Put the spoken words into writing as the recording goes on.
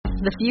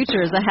The future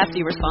is a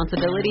hefty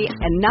responsibility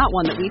and not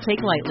one that we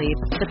take lightly.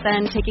 But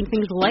then, taking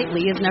things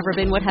lightly has never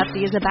been what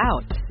Hefty is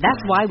about. That's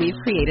why we've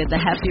created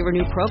the Hefty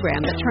Renew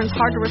program that turns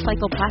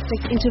hard-to-recycle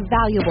plastics into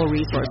valuable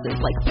resources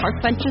like park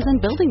benches and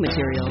building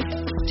materials.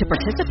 To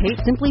participate,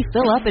 simply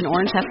fill up an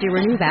orange Hefty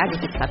Renew bag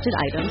with accepted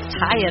items,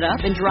 tie it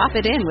up, and drop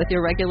it in with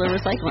your regular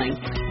recycling.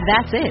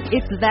 That's it.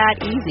 It's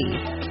that easy.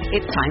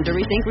 It's time to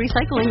rethink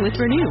recycling with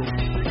Renew.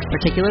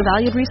 Particular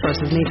valued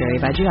resources may vary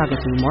by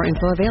geography. More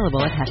info available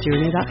at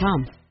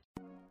heftyrenew.com.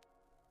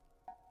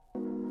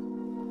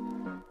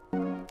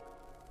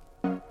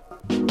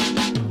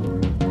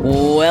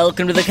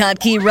 Welcome to the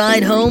Kottke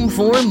Ride Home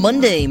for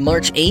Monday,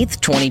 March 8th,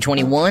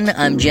 2021.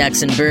 I'm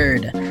Jackson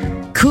Bird.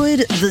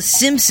 Could The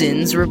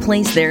Simpsons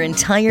replace their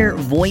entire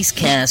voice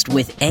cast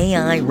with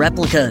AI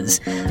replicas?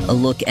 A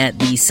look at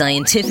the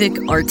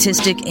scientific,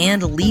 artistic,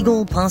 and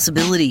legal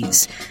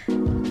possibilities.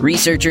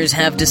 Researchers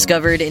have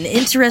discovered an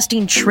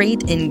interesting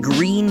trait in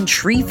green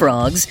tree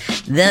frogs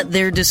that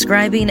they're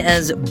describing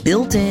as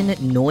built-in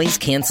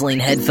noise-canceling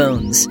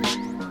headphones.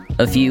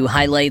 A few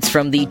highlights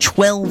from the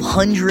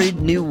 1,200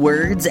 new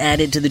words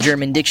added to the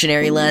German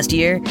dictionary last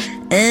year,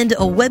 and a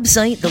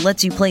website that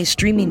lets you play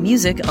streaming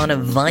music on a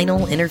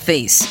vinyl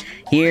interface.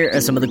 Here are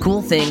some of the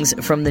cool things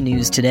from the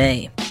news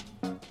today.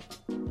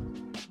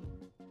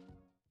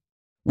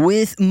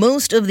 With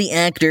most of the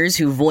actors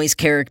who voice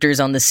characters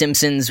on The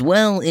Simpsons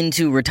well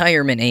into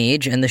retirement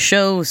age, and the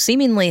show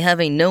seemingly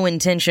having no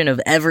intention of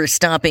ever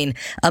stopping,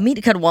 Amit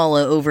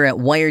Kadwala over at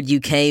Wired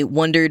UK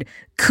wondered,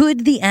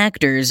 could the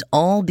actors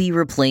all be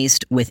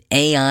replaced with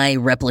AI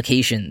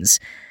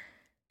replications?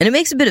 And it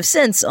makes a bit of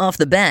sense off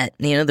the bat.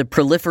 The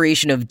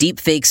proliferation of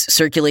deepfakes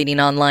circulating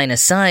online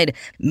aside,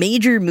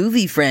 major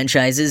movie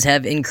franchises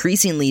have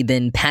increasingly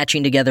been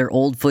patching together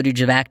old footage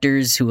of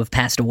actors who have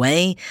passed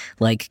away,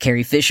 like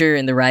Carrie Fisher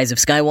in The Rise of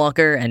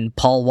Skywalker and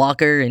Paul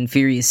Walker in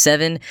Furious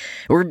 7,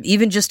 or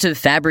even just to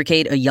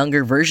fabricate a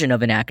younger version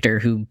of an actor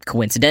who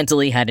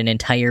coincidentally had an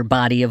entire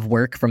body of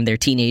work from their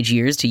teenage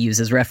years to use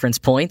as reference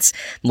points,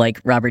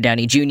 like Robert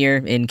Downey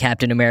Jr. in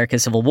Captain America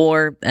Civil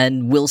War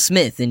and Will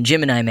Smith in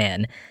Gemini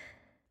Man.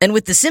 And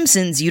with The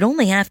Simpsons, you'd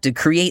only have to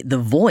create the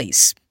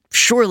voice.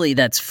 Surely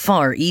that's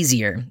far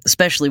easier,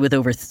 especially with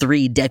over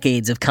 3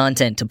 decades of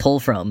content to pull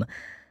from.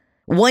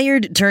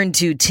 Wired turned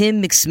to Tim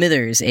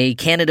McSmithers, a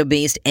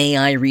Canada-based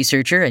AI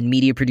researcher and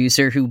media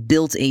producer who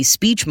built a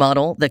speech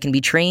model that can be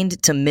trained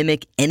to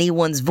mimic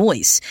anyone's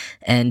voice,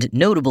 and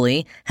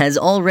notably, has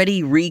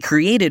already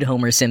recreated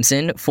Homer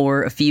Simpson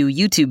for a few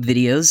YouTube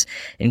videos,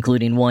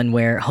 including one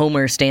where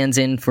Homer stands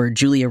in for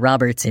Julia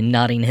Roberts in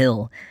Notting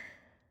Hill.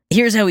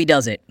 Here's how he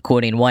does it,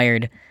 quoting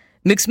Wired.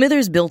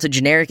 McSmithers built a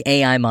generic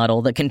AI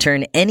model that can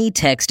turn any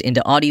text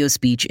into audio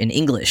speech in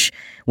English.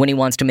 When he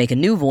wants to make a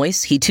new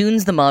voice, he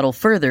tunes the model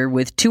further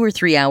with 2 or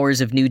 3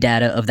 hours of new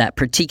data of that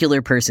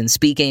particular person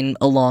speaking,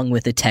 along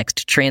with a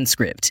text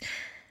transcript.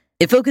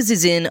 It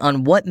focuses in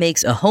on what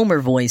makes a Homer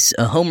voice,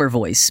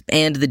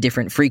 and the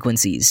different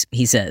frequencies,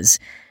 he says.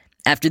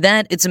 After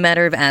that, it's a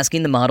matter of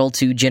asking the model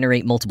to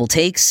generate multiple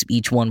takes,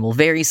 each one will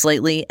vary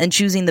slightly, and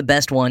choosing the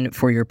best one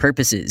for your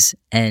purposes.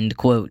 End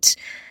quote.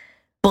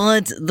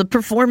 But the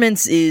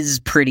performance is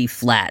pretty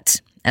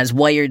flat. As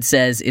Wired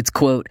says, it's,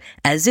 quote,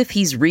 as if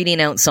he's reading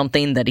out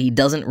something that he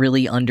doesn't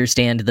really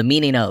understand the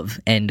meaning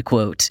of, end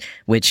quote,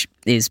 which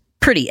is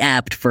pretty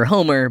apt for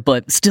Homer,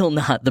 but still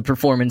not the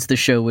performance the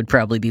show would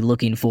probably be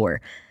looking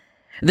for.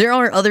 There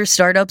are other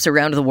startups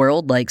around the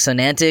world, like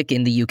Sonantic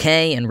in the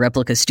UK and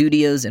Replica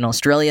Studios in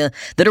Australia,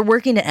 that are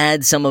working to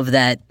add some of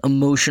that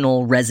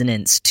emotional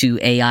resonance to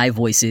AI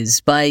voices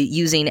by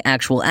using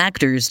actual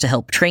actors to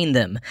help train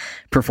them,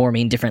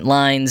 performing different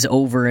lines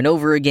over and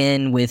over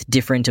again with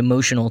different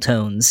emotional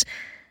tones.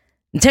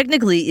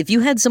 Technically, if you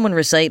had someone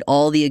recite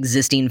all the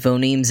existing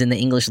phonemes in the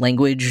English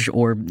language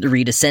or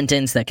read a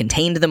sentence that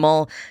contained them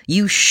all,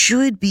 you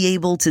should be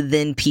able to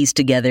then piece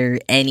together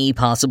any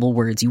possible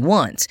words you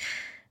want.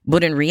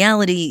 But in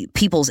reality,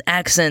 people's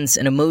accents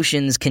and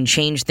emotions can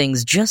change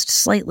things just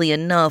slightly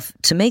enough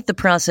to make the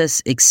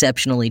process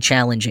exceptionally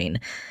challenging,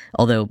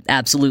 although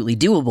absolutely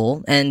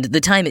doable, and the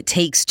time it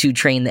takes to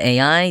train the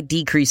AI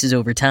decreases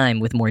over time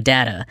with more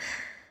data.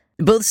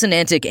 Both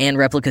Sonantic and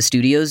Replica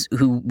Studios,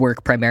 who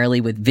work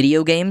primarily with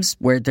video games,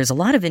 where there's a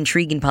lot of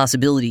intriguing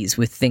possibilities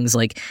with things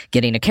like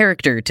getting a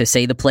character to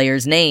say the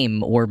player's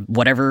name or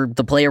whatever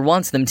the player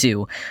wants them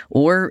to,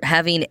 or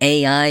having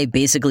AI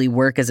basically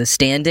work as a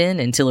stand-in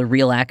until a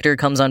real actor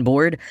comes on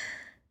board.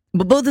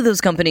 But both of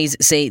those companies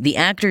say the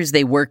actors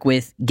they work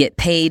with get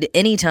paid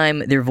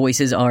anytime their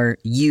voices are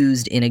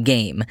used in a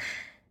game.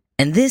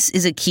 And this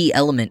is a key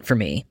element for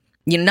me.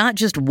 Not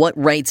just what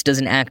rights does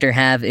an actor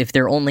have if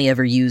they're only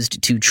ever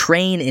used to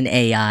train an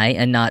AI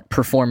and not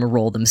perform a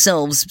role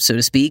themselves, so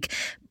to speak,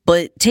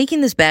 but taking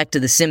this back to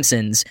The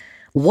Simpsons,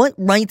 what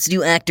rights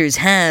do actors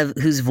have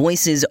whose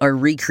voices are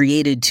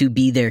recreated to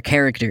be their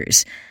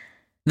characters?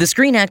 The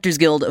Screen Actors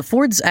Guild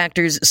affords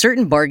actors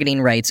certain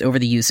bargaining rights over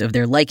the use of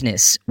their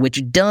likeness,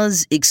 which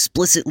does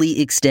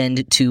explicitly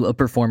extend to a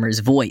performer's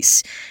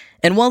voice.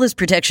 And while this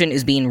protection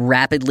is being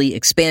rapidly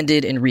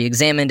expanded and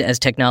re-examined as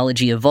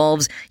technology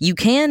evolves, you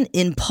can,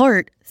 in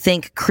part,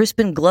 thank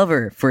Crispin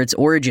Glover for its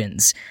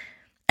origins.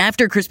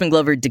 After Crispin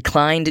Glover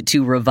declined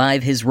to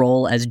revive his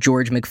role as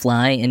George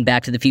McFly in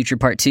Back to the Future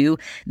Part 2,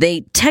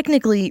 they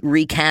technically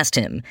recast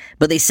him,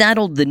 but they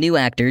saddled the new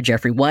actor,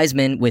 Jeffrey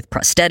Wiseman, with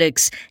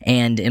prosthetics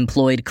and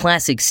employed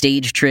classic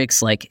stage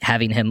tricks like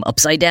having him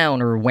upside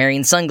down or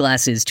wearing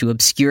sunglasses to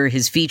obscure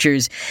his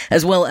features,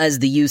 as well as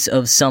the use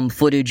of some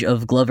footage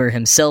of Glover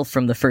himself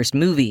from the first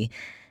movie.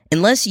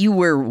 Unless you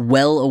were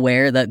well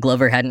aware that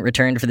Glover hadn't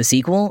returned for the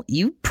sequel,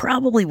 you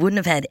probably wouldn't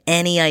have had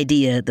any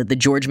idea that the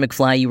George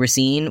McFly you were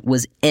seeing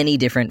was any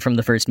different from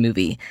the first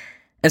movie.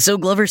 And so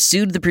Glover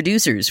sued the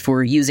producers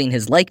for using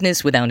his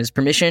likeness without his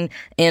permission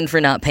and for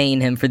not paying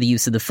him for the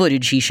use of the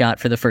footage he shot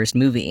for the first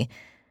movie.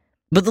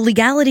 But the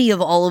legality of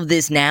all of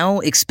this now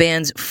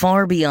expands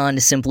far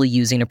beyond simply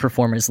using a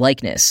performer's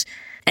likeness.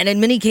 And in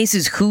many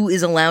cases, who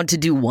is allowed to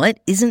do what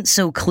isn't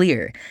so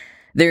clear.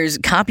 There's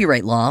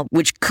copyright law,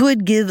 which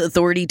could give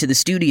authority to the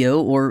studio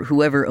or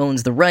whoever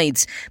owns the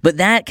rights, but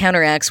that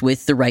counteracts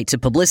with the right to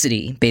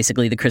publicity,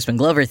 basically the Crispin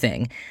Glover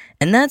thing.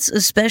 And that's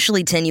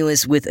especially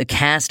tenuous with a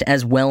cast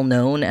as well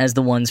known as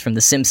the ones from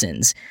The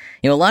Simpsons.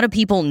 A lot of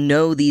people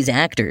know these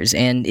actors,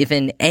 and if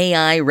an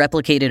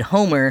AI-replicated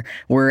Homer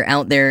were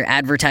out there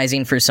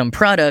advertising for some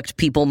product,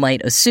 people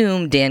might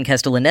assume Dan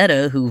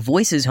Castellaneta, who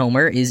voices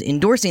Homer, is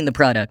endorsing the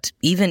product,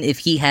 even if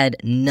he had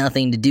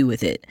nothing to do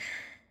with it.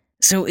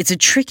 So it's a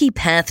tricky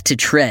path to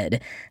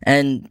tread,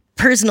 and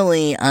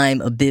personally,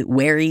 I'm a bit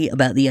wary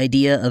about the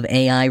idea of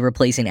AI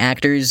replacing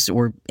actors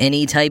or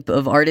any type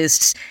of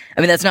artists.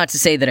 I mean, that's not to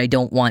say that I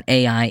don't want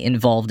AI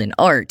involved in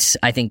art.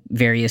 I think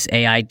various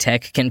AI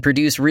tech can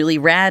produce really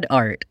rad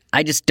art.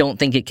 I just don't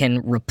think it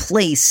can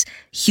replace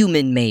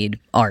human-made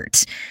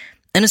art.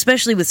 And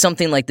especially with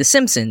something like The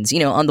Simpsons,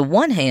 on the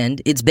one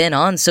hand, it's been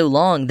on so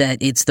long that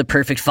it's the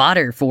perfect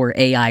fodder for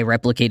AI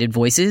replicated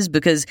voices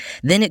because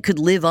then it could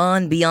live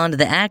on beyond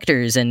the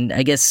actors and,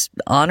 I guess,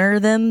 honor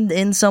them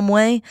in some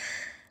way.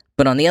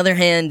 But on the other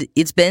hand,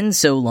 it's been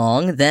so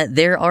long that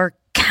there are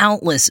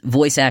countless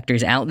voice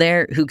actors out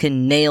there who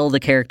can nail the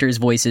characters'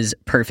 voices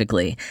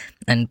perfectly,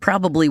 and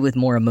probably with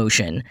more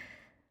emotion.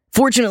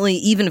 Fortunately,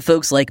 even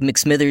folks like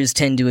McSmithers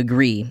tend to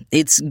agree.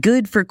 It's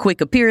good for quick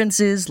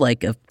appearances,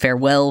 like a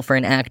farewell for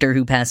an actor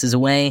who passes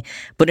away,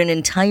 but an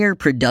entire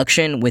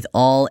production with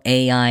all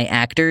AI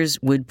actors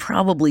would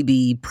probably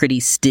be pretty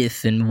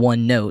stiff in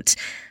one note.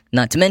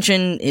 Not to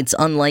mention, it's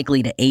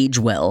unlikely to age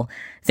well.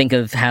 Think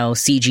of how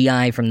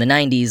CGI from the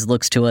 90s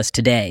looks to us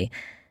today.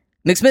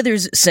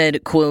 McSmithers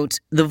said, quote,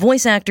 "The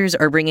voice actors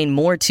are bringing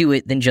more to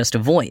it than just a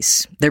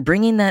voice. They're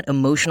bringing that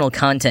emotional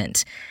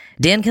content.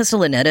 Dan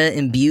Castellaneta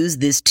imbues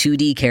this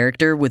 2D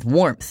character with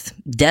warmth,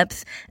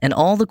 depth, and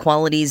all the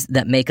qualities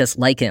that make us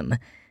like him.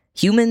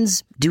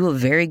 Humans do a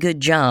very good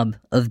job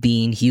of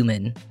being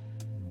human."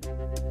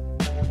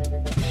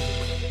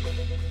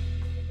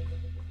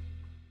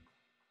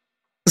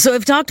 So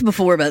I've talked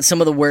before about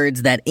some of the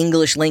words that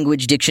English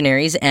language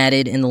dictionaries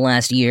added in the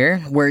last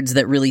year, words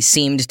that really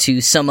seemed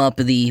to sum up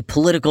the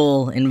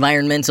political,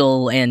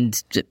 environmental,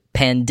 and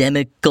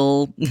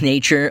pandemical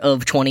nature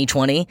of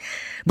 2020.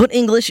 But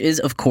English is,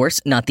 of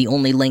course, not the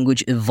only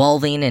language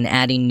evolving and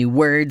adding new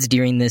words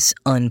during this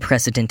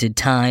unprecedented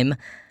time.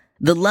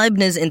 The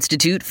Leibniz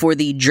Institute for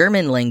the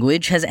German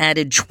language has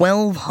added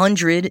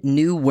 1,200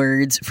 new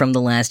words from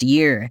the last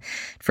year.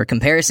 For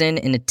comparison,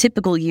 in a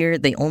typical year,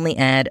 they only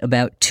add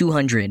about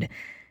 200.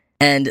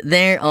 And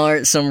there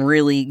are some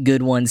really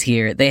good ones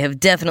here. They have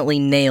definitely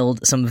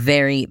nailed some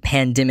very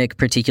pandemic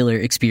particular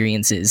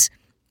experiences.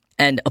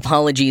 And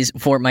apologies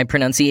for my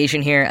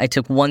pronunciation here. I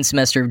took one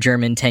semester of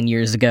German 10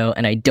 years ago,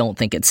 and I don't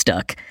think it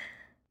stuck.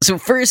 So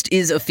first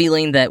is a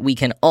feeling that we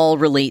can all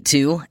relate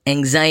to,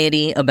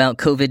 anxiety about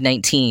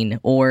COVID-19,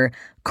 or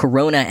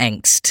corona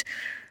angst.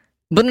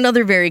 But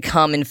another very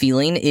common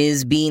feeling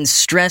is being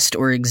stressed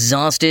or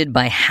exhausted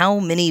by how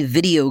many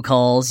video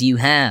calls you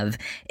have,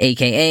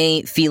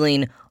 aka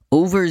feeling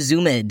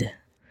overzoomed.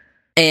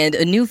 And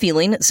a new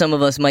feeling some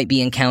of us might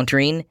be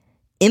encountering,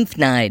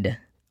 impfneid,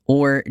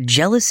 or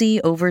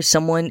jealousy over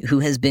someone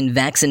who has been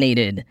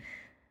vaccinated.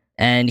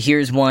 And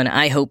here's one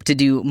I hope to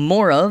do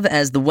more of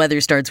as the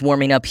weather starts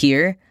warming up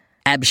here,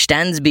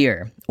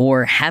 Abstandsbier,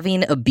 or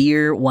having a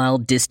beer while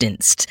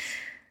distanced.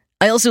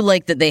 I also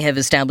like that they have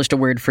established a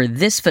word for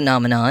this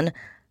phenomenon.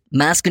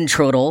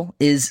 Maskentrottel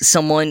is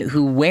someone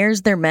who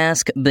wears their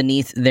mask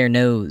beneath their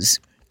nose.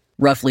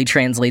 Roughly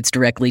translates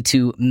directly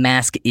to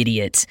mask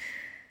idiot.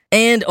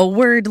 And a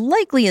word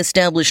likely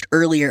established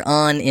earlier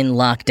on in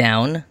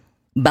lockdown,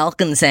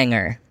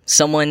 Balkonsanger,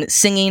 someone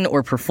singing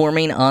or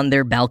performing on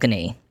their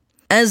balcony.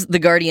 As The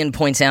Guardian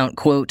points out,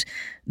 quote,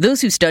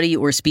 "Those who study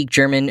or speak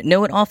German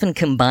know it often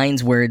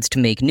combines words to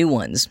make new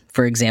ones.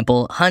 For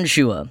example,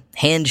 Handschuhe,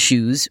 hand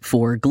shoes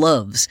for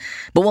gloves.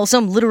 But while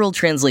some literal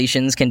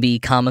translations can be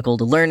comical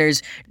to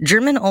learners,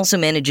 German also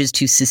manages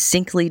to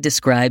succinctly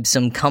describe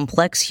some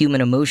complex human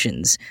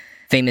emotions.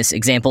 Famous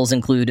examples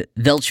include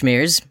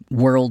Weltschmerz,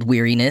 world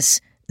weariness,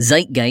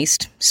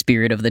 Zeitgeist,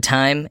 spirit of the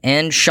time,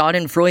 and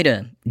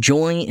schadenfreude,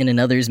 joy in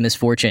another's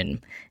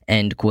misfortune,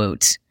 end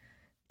quote.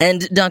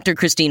 And Dr.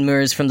 Christine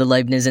Meurs from the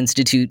Leibniz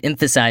Institute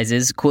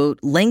emphasizes, quote,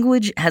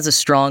 language has a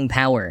strong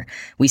power.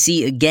 We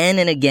see again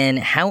and again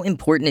how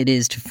important it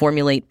is to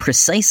formulate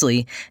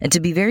precisely and to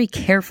be very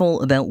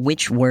careful about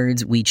which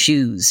words we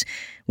choose.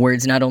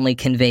 Words not only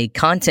convey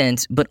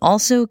content, but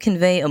also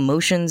convey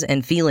emotions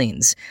and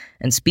feelings,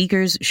 and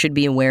speakers should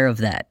be aware of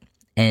that,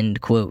 end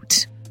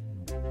quote.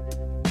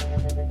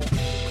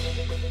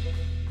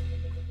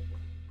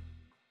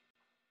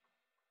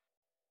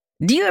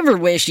 Do you ever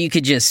wish you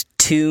could just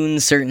tune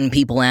certain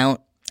people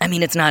out? I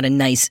mean, it's not a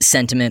nice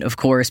sentiment, of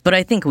course, but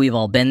I think we've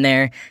all been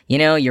there. You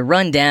know, you're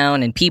run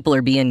down and people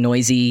are being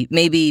noisy.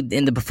 Maybe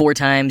in the before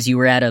times you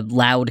were at a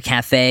loud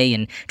cafe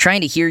and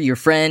trying to hear your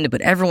friend,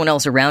 but everyone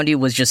else around you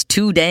was just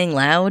too dang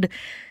loud.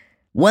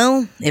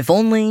 Well, if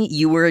only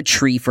you were a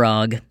tree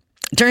frog.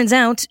 Turns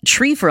out,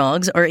 tree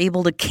frogs are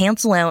able to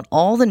cancel out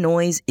all the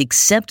noise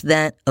except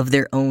that of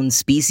their own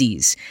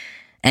species.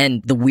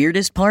 And the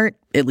weirdest part,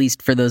 at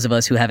least for those of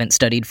us who haven't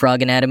studied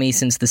frog anatomy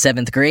since the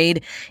 7th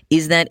grade,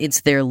 is that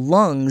it's their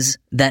lungs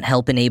that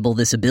help enable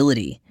this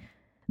ability.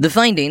 The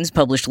findings,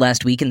 published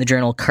last week in the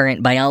journal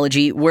Current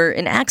Biology, were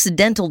an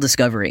accidental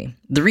discovery.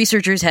 The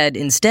researchers had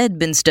instead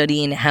been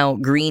studying how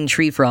green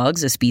tree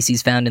frogs, a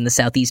species found in the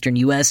southeastern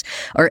U.S.,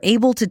 are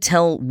able to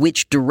tell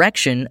which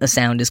direction a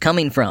sound is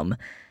coming from.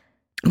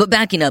 But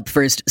backing up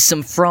first,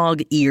 some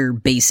frog ear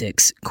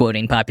basics,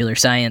 quoting Popular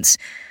Science.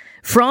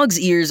 Frogs'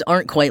 ears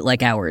aren't quite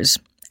like ours.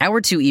 Our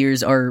two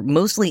ears are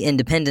mostly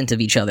independent of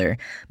each other,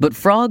 but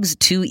frogs'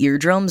 two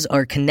eardrums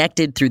are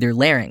connected through their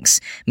larynx,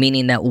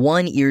 meaning that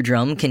one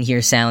eardrum can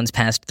hear sounds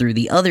passed through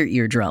the other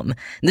eardrum.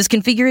 This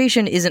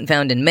configuration isn't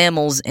found in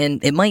mammals,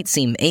 and it might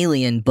seem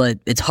alien, but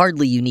it's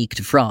hardly unique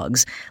to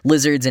frogs.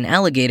 Lizards and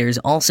alligators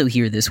also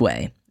hear this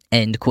way.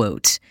 End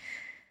quote.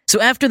 So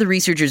after the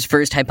researchers'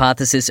 first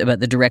hypothesis about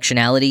the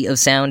directionality of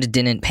sound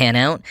didn't pan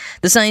out,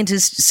 the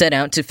scientists set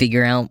out to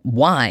figure out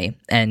why,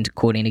 and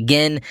quoting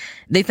again,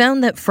 they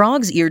found that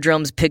frogs'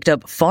 eardrums picked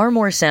up far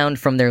more sound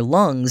from their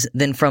lungs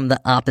than from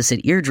the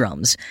opposite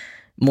eardrums.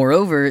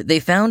 Moreover, they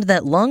found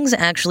that lungs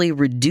actually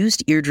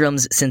reduced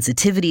eardrums'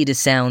 sensitivity to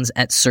sounds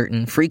at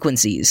certain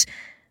frequencies.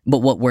 But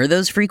what were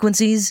those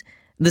frequencies?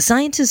 The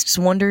scientists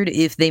wondered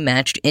if they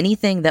matched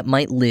anything that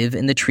might live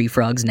in the tree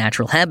frog's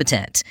natural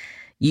habitat.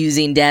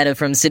 Using data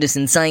from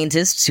citizen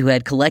scientists who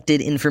had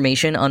collected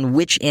information on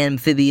which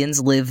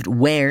amphibians lived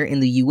where in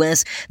the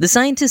U.S., the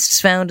scientists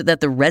found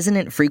that the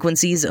resonant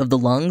frequencies of the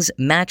lungs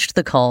matched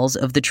the calls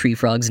of the tree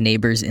frog's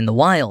neighbors in the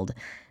wild.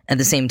 At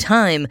the same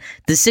time,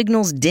 the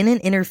signals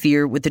didn't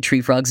interfere with the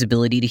tree frog's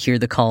ability to hear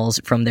the calls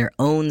from their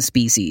own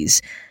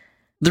species.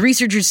 The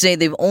researchers say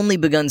they've only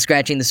begun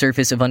scratching the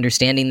surface of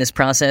understanding this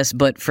process,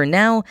 but for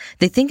now,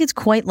 they think it's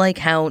quite like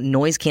how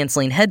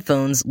noise-canceling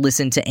headphones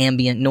listen to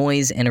ambient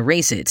noise and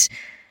erase it.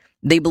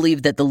 They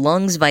believe that the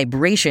lungs'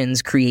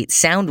 vibrations create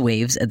sound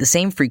waves at the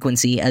same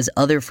frequency as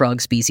other frog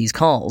species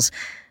calls,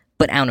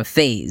 but out of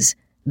phase.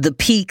 The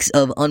peaks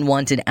of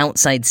unwanted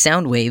outside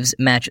sound waves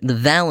match the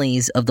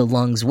valleys of the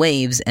lungs'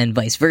 waves and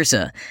vice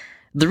versa.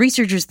 The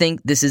researchers think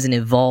this is an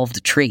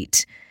evolved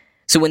trait.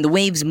 So when the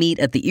waves meet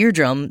at the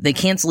eardrum, they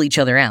cancel each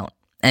other out,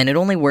 and it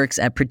only works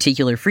at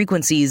particular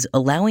frequencies,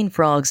 allowing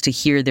frogs to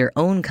hear their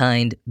own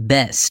kind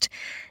best.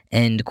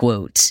 End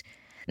quote.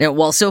 Now,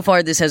 while so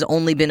far this has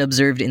only been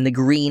observed in the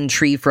green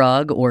tree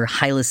frog, or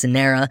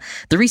Hylocinera,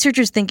 the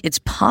researchers think it's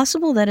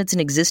possible that it's an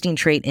existing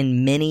trait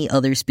in many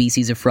other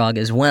species of frog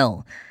as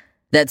well.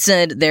 That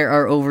said, there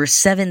are over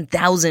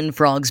 7,000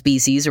 frog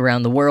species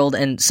around the world,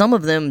 and some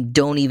of them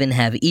don't even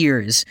have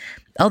ears.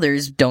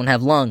 Others don't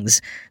have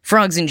lungs.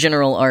 Frogs in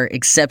general are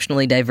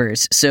exceptionally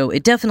diverse, so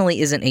it definitely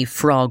isn't a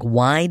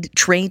frog-wide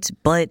trait,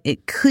 but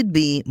it could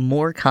be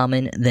more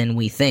common than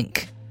we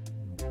think.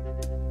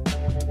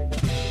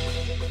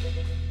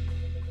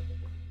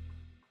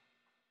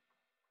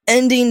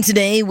 Ending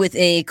today with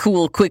a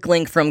cool quick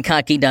link from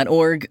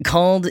Kaki.org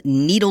called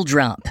Needle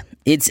Drop.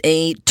 It's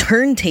a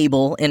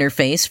turntable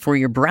interface for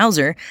your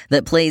browser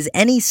that plays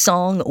any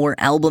song or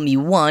album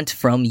you want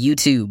from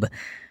YouTube.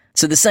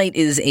 So the site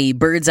is a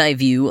bird's eye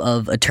view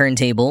of a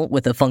turntable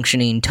with a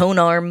functioning tone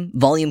arm,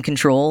 volume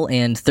control,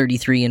 and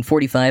 33 and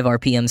 45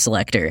 RPM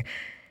selector.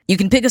 You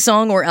can pick a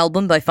song or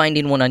album by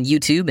finding one on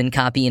YouTube and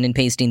copying and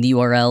pasting the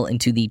URL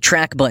into the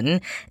track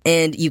button,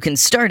 and you can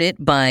start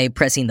it by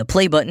pressing the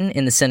play button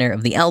in the center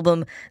of the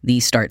album, the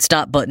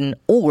start-stop button,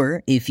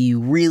 or, if you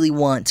really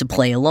want to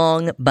play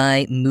along,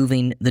 by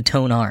moving the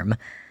tone arm.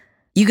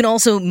 You can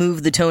also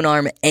move the tone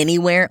arm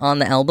anywhere on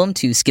the album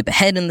to skip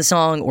ahead in the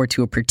song or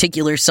to a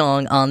particular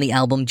song on the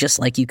album, just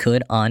like you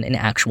could on an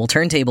actual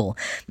turntable.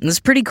 And this is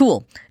pretty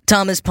cool.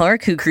 Thomas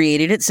Park, who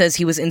created it, says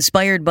he was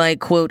inspired by,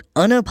 quote,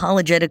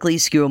 unapologetically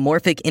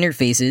skeuomorphic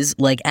interfaces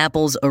like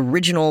Apple's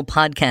original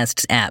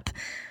Podcasts app.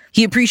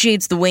 He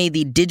appreciates the way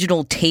the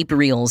digital tape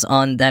reels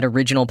on that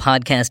original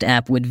podcast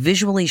app would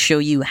visually show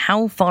you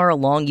how far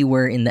along you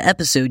were in the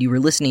episode you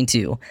were listening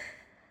to.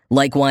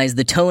 Likewise,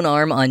 the tone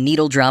arm on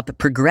Needle Drop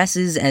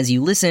progresses as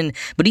you listen,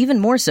 but even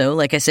more so,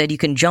 like I said, you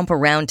can jump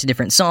around to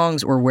different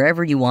songs or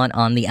wherever you want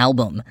on the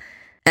album.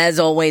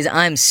 As always,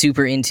 I'm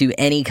super into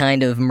any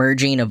kind of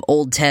merging of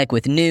old tech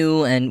with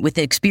new and with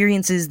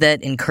experiences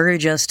that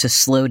encourage us to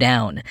slow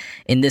down.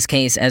 In this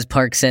case, as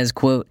Park says,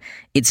 quote,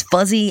 "It's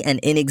fuzzy and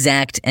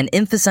inexact and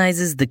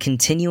emphasizes the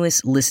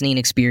continuous listening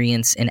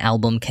experience an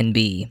album can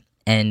be,"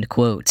 end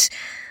quote.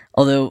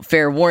 Although,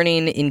 fair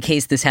warning, in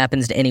case this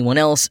happens to anyone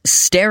else,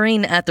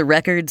 staring at the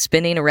record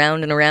spinning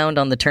around and around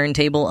on the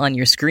turntable on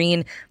your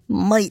screen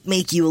might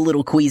make you a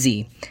little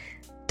queasy.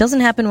 Doesn't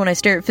happen when I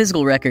stare at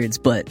physical records,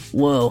 but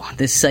whoa,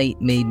 this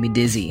sight made me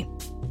dizzy.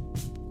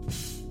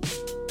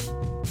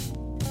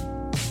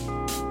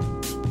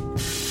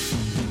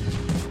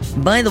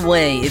 By the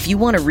way, if you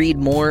want to read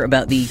more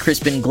about the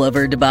Crispin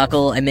Glover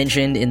debacle I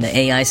mentioned in the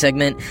AI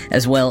segment,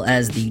 as well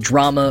as the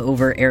drama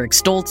over Eric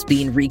Stoltz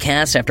being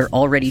recast after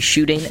already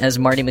shooting as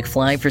Marty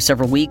McFly for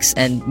several weeks,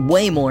 and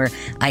way more,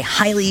 I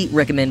highly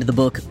recommend the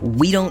book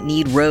We Don't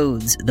Need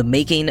Roads, The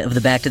Making of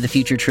the Back to the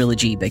Future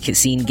Trilogy by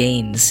Cassine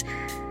Gaines.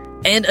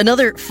 And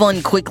another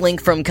fun quick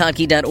link from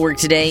Kottke.org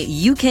today,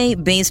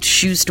 UK-based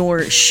shoe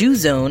store Shoe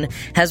Zone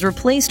has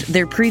replaced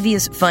their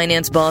previous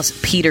finance boss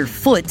Peter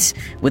Foot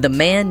with a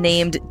man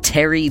named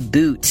Terry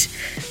Boot.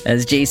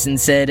 As Jason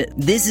said,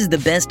 "This is the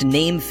best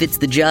name fits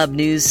the job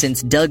news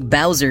since Doug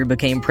Bowser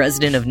became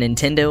president of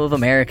Nintendo of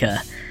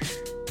America."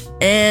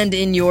 And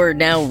in your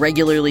now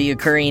regularly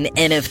occurring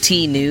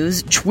NFT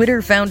news,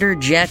 Twitter founder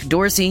Jack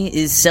Dorsey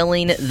is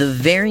selling the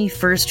very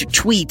first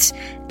tweet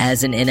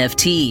as an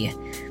NFT.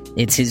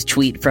 It's his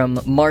tweet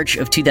from March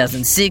of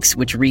 2006,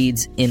 which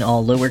reads, in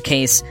all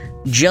lowercase,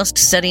 "Just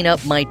setting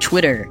up my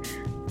Twitter."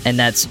 And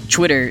that's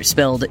Twitter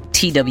spelled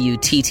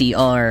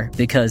TWTTR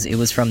because it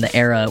was from the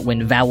era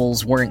when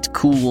vowels weren't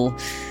cool.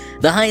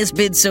 The highest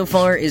bid so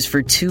far is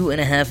for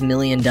 $2.5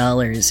 million.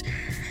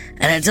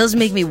 And it does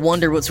make me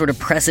wonder what sort of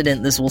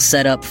precedent this will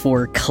set up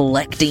for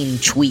collecting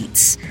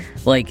tweets.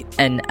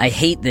 And I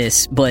hate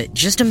this, but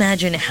just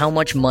imagine how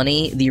much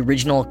money the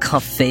original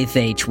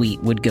Covfefe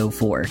tweet would go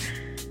for.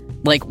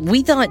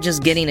 We thought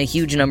just getting a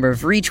huge number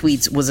of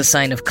retweets was a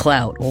sign of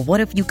clout. Well,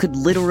 what if you could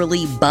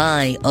literally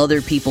buy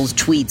other people's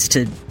tweets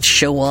to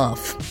show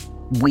off?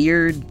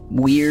 Weird,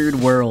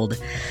 weird world.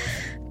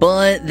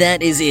 But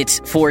that is it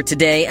for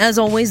today. As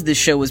always, this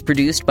show was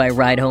produced by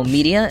Ride Home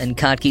Media and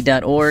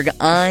Kottke.org.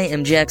 I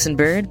am Jackson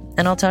Bird,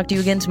 and I'll talk to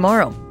you again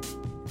tomorrow.